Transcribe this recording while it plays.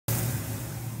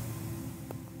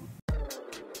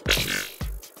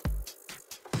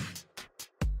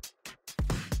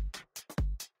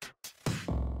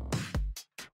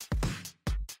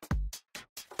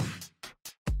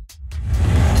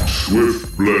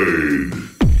Swiftblade.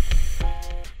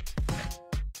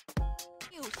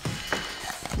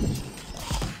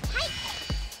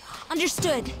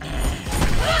 Understood.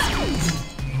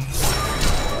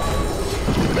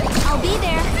 I'll be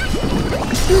there.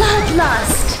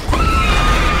 Bloodlust.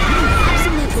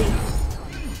 Absolutely.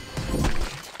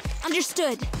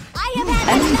 Understood. I have had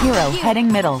Enemy enough hero of you.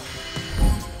 heading middle.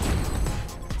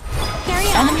 Carry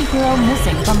on. Enemy hero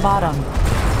missing from bottom.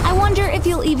 I wonder if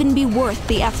you'll even be worth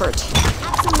the effort.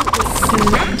 Absolutely.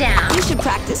 Smackdown. You should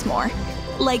practice more.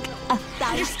 Like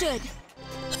 1,000. Understood.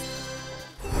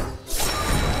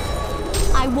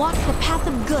 I walk the path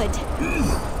of good.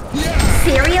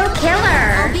 Serial I'll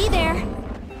killer. be there.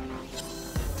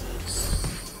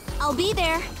 I'll be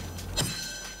there.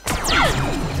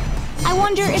 I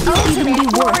wonder if you'll even be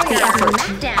worth the warrior. effort.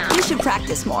 Smackdown. You should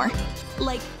practice more.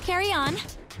 Like, carry on.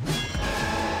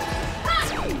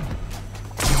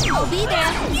 I'll be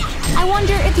there. I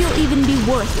wonder if you'll even be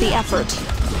worth the effort.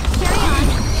 Carry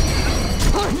on.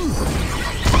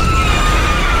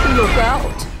 Look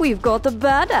out! We've got a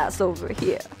badass over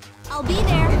here. I'll be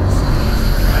there.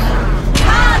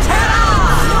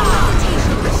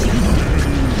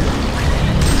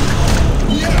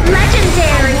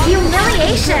 Legendary You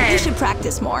humiliation. should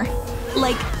practice more.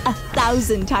 Like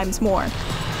 1,000 times more.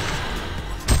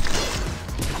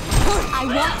 I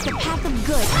walk the path of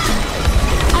good.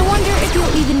 I wonder if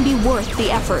you'll even be worth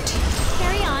the effort.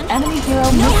 Carry on. Enemy hero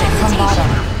missing from bottom.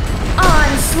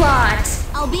 Onslaught.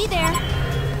 I'll be there.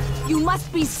 You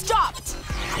must be stopped.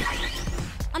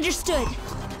 Understood.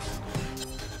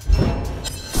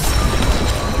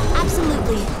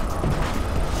 Absolutely.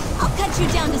 I'll cut you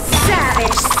down to size.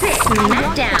 Savage sick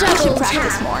smackdown. You should Double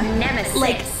practice tap. more. Nemesis.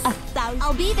 Like 1,000.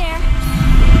 I'll be there.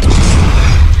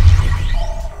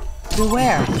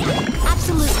 Beware.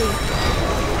 Absolutely.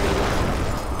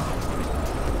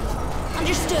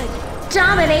 Understood.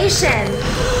 Domination.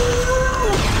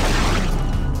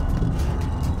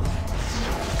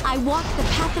 I walk the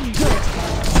path of good.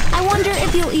 I wonder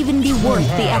if you'll even be worth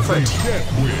the effort.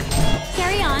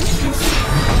 Carry on.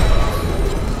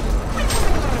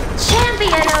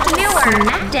 Champion of Newerth.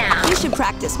 Smackdown. You should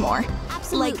practice more.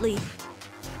 Absolutely.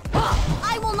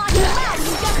 I will not allow you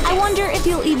just. I wonder if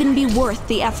you'll even be worth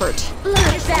the effort.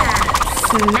 Bloodbath.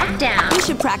 Smackdown. You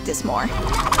should practice more.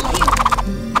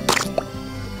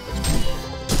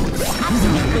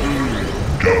 Absolutely.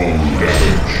 Double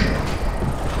damage.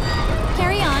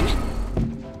 Carry on.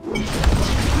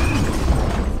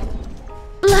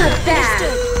 Bloodbath.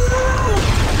 Understood.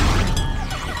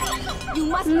 You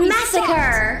must be Massacre.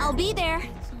 stopped. I'll be there.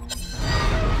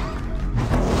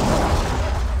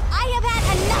 I have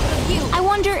had enough of you. I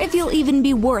wonder if you'll even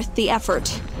be worth the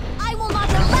effort. I will not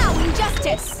allow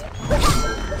injustice.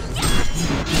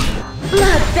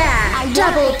 Bloodbath.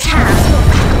 Double tap.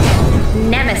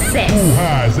 Nemesis. Who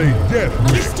has a death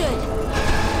wish? Understood.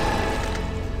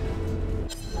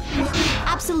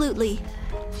 Absolutely.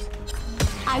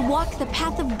 I walk the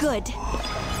path of good.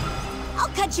 I'll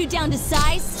cut you down to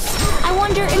size. I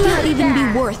wonder if you'll even be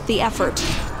worth the effort.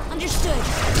 Understood.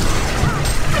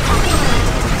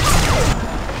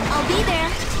 I'll be there.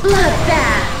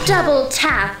 Bloodbath. Double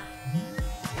tap.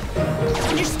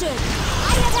 Understood.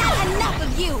 I have had enough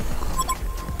of you.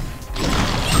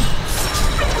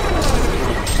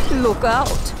 Look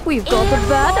out! We've got a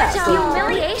badass Immortal. over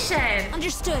here. Humiliation.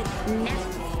 Understood.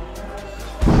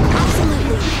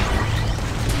 Absolutely.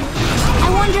 I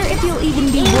wonder if you'll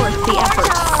even be worth the effort.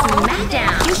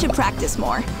 Smackdown. You should practice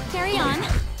more. Carry on.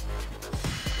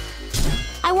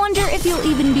 I wonder if you'll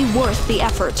even be worth the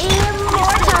effort.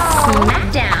 Immortal.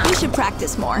 Smackdown. You should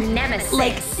practice more. Nemesis.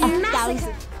 Like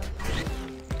 1,000.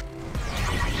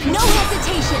 No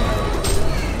hesitation.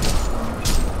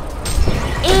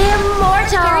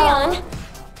 Immortal. Carry on.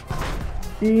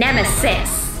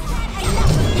 Nemesis.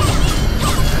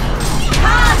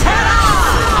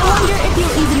 I wonder if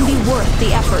you'll even be worth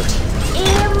the effort.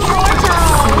 Immortal.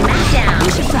 Smackdown.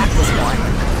 You should practice more.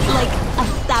 Like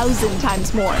 1,000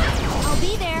 times more. I'll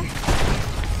be there.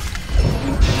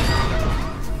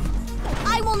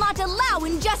 I will not allow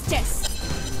injustice.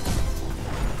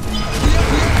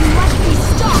 You must be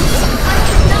stopped. I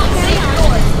cannot carry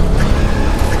on.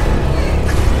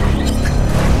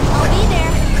 I'll be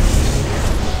there.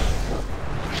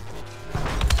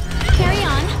 Carry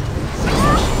on.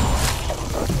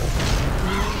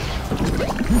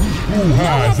 Who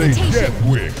has a hesitation. death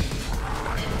wish?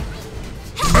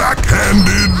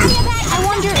 Backhanded. I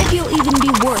wonder if you'll even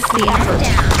be worth the effort.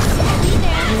 Down. I'll be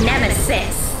there.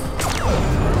 Nemesis.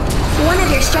 One of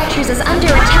your structures is under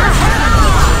attack.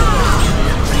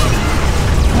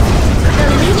 The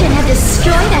Legion have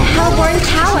destroyed a Hellborn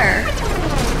tower.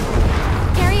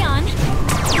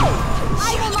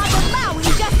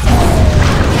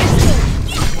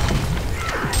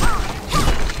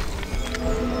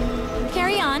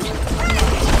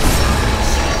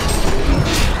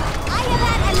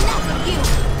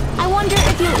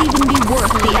 you'll even be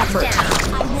worth the effort.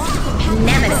 Down. I walk the path of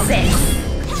Nemesis.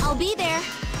 good. I'll be there.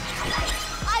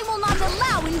 I will not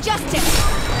allow injustice.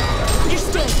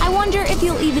 Understood. I wonder if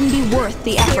you'll even be worth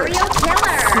the effort. Serial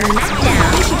killer. We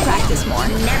Smackdown. should practice more.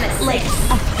 Nemesis. Like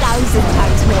 1,000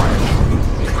 times more.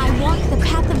 I walk the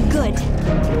path of good.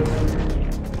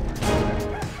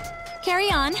 Carry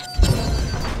on.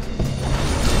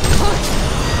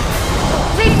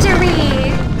 Victory!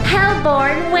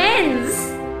 Hellborn wins!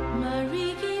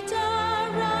 Mari kita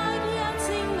rakyat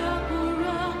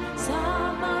Singapura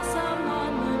sama-sama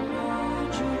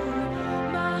menuju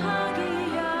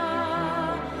bahagia.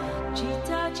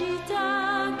 Cita-cita